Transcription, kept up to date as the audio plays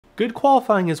Good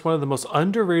qualifying is one of the most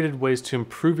underrated ways to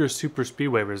improve your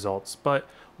Superspeedway results, but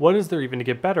what is there even to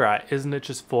get better at? Isn't it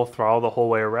just full throttle the whole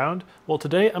way around? Well,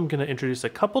 today I'm going to introduce a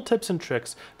couple tips and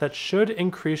tricks that should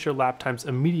increase your lap times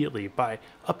immediately by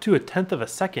up to 1/10 of a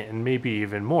second and maybe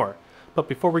even more. But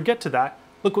before we get to that,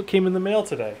 look what came in the mail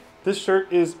today. This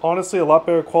shirt is honestly a lot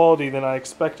better quality than I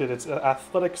expected. It's an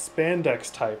athletic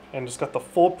spandex type and it's got the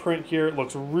full print here. It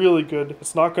looks really good.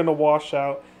 It's not going to wash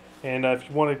out. And if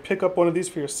you want to pick up one of these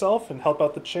for yourself and help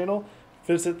out the channel,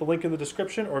 visit the link in the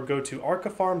description or go to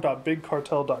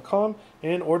arcafarm.bigcartel.com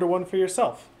and order one for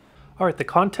yourself. Alright, the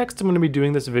context I'm going to be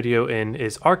doing this video in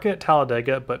is ARCA at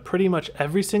Talladega, but pretty much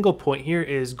every single point here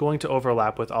is going to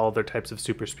overlap with all other types of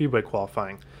Superspeedway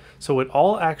qualifying. So it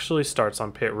all actually starts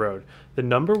on pit road. The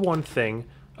number one thing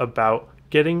about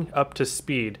getting up to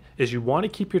speed is you want to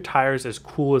keep your tires as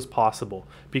cool as possible,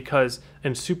 because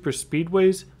in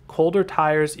Superspeedways, colder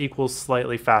tires equals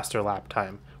slightly faster lap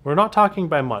time. We're not talking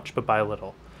by much, but by a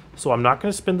little. So I'm not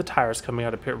going to spin the tires coming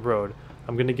out of pit road.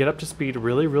 I'm going to get up to speed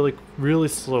really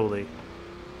slowly.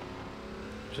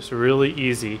 Just really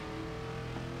easy.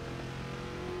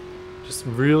 Just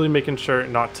really making sure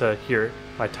not to hear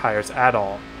my tires at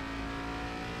all.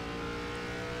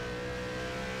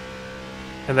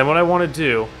 And then what I want to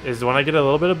do is when I get a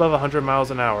little bit above 100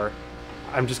 miles an hour,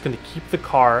 I'm just going to keep the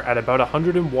car at about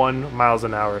 101 miles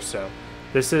an hour or so.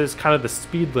 This is kind of the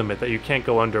speed limit that you can't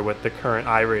go under with the current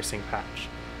iRacing patch.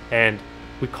 And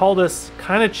we call this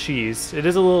kind of cheese. It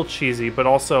is a little cheesy, but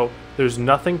also there's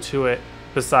nothing to it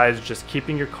besides just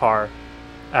keeping your car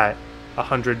at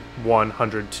 101,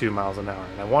 102 miles an hour.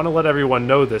 And I want to let everyone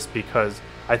know this because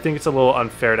I think it's a little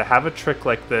unfair to have a trick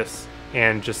like this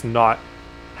and just not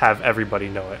have everybody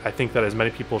know it. I think that as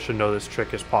many people should know this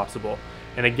trick as possible.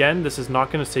 And again, this is not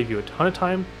going to save you a ton of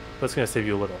time, but it's going to save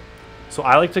you a little. So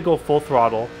I like to go full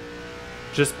throttle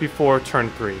just before turn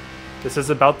 3. This is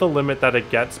about the limit that it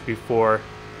gets before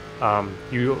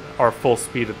you are full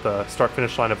speed at the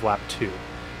start-finish line of lap 2.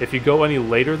 If you go any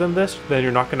later than this, then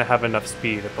you're not going to have enough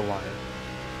speed at the line.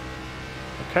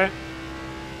 Okay?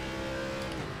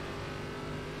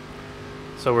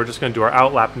 So we're just going to do our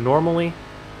out lap normally.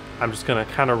 I'm just going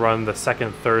to kind of run the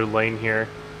second, third lane here.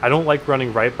 I don't like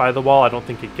running right by the wall. I don't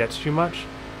think it gets you much.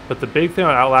 But the big thing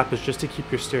on outlap is just to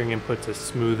keep your steering inputs as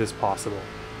smooth as possible.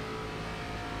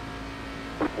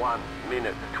 1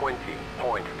 minute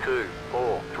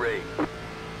 20.243.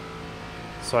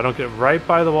 So I don't get right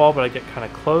by the wall, but I get kind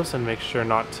of close and make sure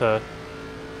not to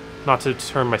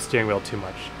turn my steering wheel too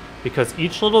much. Because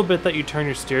each little bit that you turn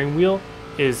your steering wheel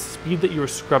is speed that you are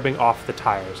scrubbing off the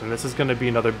tires. And this is going to be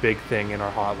another big thing in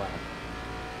our hot lap.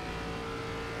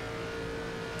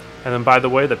 And then by the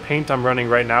way, the paint I'm running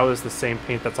right now is the same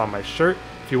paint that's on my shirt.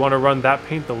 If you want to run that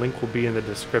paint, the link will be in the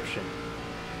description.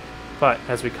 But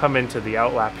as we come into the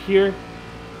outlap here,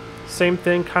 same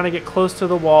thing, kind of get close to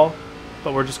the wall,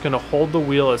 but we're just going to hold the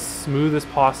wheel as smooth as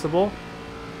possible.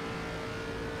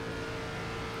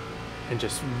 And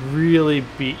just really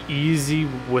be easy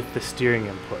with the steering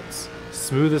inputs.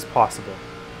 Smooth as possible.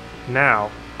 Now,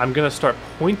 I'm going to start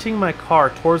pointing my car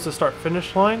towards the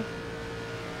start-finish line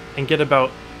and get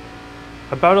about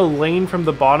a lane from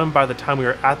the bottom by the time we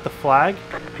are at the flag.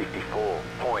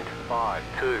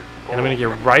 54.524. And I'm going to get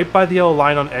right by the yellow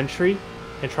line on entry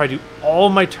and try to do all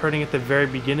my turning at the very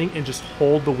beginning and just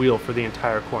hold the wheel for the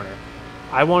entire corner.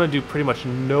 I want to do pretty much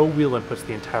no wheel inputs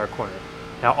the entire corner.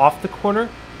 Now off the corner,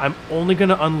 I'm only going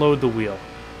to unload the wheel.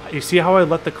 You see how I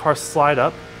let the car slide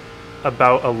up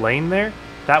about a lane there?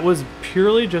 That was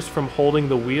purely just from holding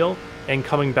the wheel and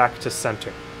coming back to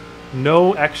center.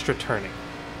 No extra turning.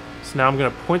 So now I'm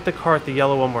going to point the car at the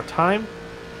yellow one more time,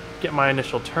 get my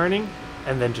initial turning,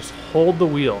 and then just hold the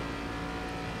wheel.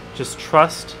 Just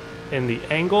trust in the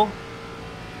angle,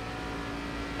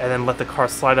 and then let the car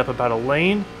slide up about a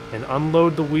lane, and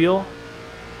unload the wheel.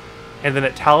 And then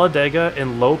at Talladega,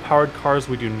 in low-powered cars,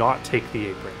 we do not take the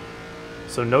apron.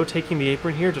 So no taking the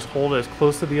apron here, just hold it as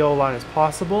close to the yellow line as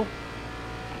possible.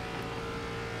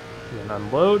 And then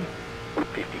unload.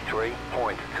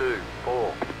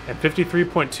 53.24. And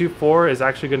 53.24 is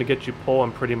actually going to get you pole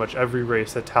in pretty much every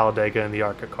race at Talladega in the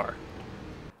ARCA car.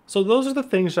 So those are the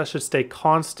things that should stay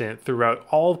constant throughout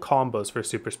all combos for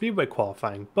Superspeedway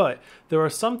qualifying, but there are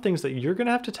some things that you're going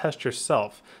to have to test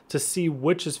yourself to see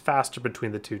which is faster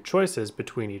between the two choices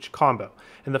between each combo.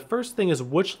 And the first thing is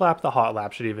which lap the hot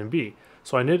lap should even be.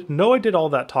 So I know I did all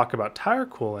that talk about tire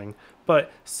cooling,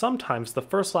 but sometimes the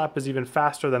first lap is even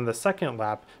faster than the second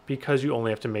lap because you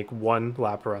only have to make one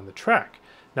lap around the track.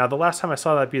 Now, the last time I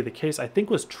saw that be the case, I think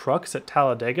was trucks at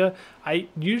Talladega. I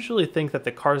usually think that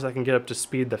the cars that can get up to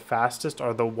speed the fastest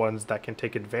are the ones that can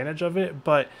take advantage of it,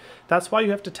 but that's why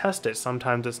you have to test it.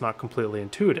 Sometimes it's not completely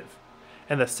intuitive.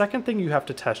 And the second thing you have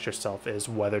to test yourself is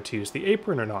whether to use the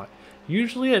apron or not.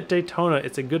 Usually at Daytona,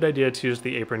 it's a good idea to use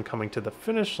the apron coming to the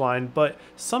finish line, but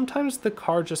sometimes the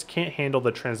car just can't handle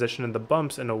the transition and the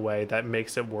bumps in a way that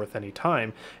makes it worth any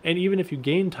time. And even if you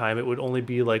gain time, it would only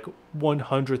be like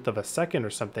 1/100th of a second or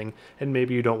something, and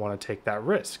maybe you don't want to take that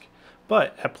risk.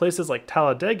 But at places like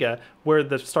Talladega, where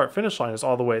the start-finish line is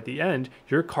all the way at the end,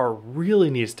 your car really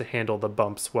needs to handle the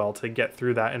bumps well to get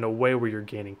through that in a way where you're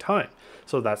gaining time.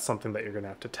 So that's something that you're going to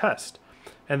have to test.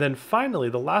 And then finally,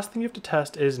 the last thing you have to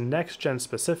test is next-gen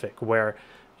specific, where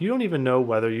you don't even know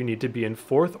whether you need to be in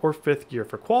 4th or 5th gear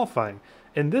for qualifying.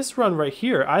 In this run right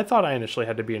here, I thought I initially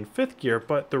had to be in 5th gear,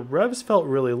 but the revs felt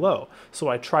really low. So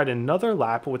I tried another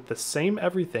lap with the same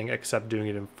everything except doing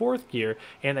it in 4th gear,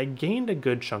 and I gained a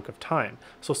good chunk of time.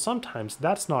 So sometimes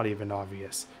that's not even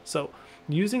obvious. So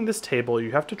using this table,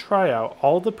 you have to try out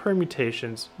all the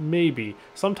permutations, maybe.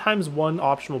 Sometimes one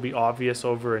option will be obvious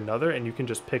over another, and you can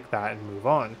just pick that and move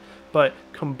on. But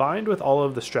combined with all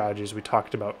of the strategies we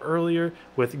talked about earlier,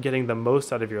 with getting the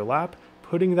most out of your lap,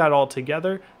 putting that all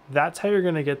together, that's how you're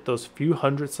going to get those few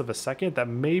hundredths of a second that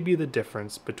may be the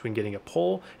difference between getting a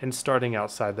pole and starting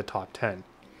outside the top 10.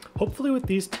 Hopefully with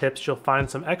these tips you'll find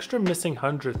some extra missing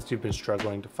hundredths you've been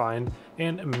struggling to find,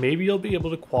 and maybe you'll be able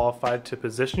to qualify to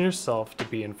position yourself to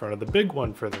be in front of the big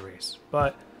one for the race.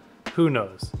 But who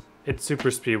knows? It's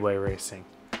Superspeedway racing.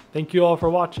 Thank you all for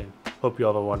watching. Hope you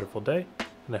all have a wonderful day,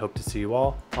 and I hope to see you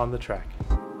all on the track.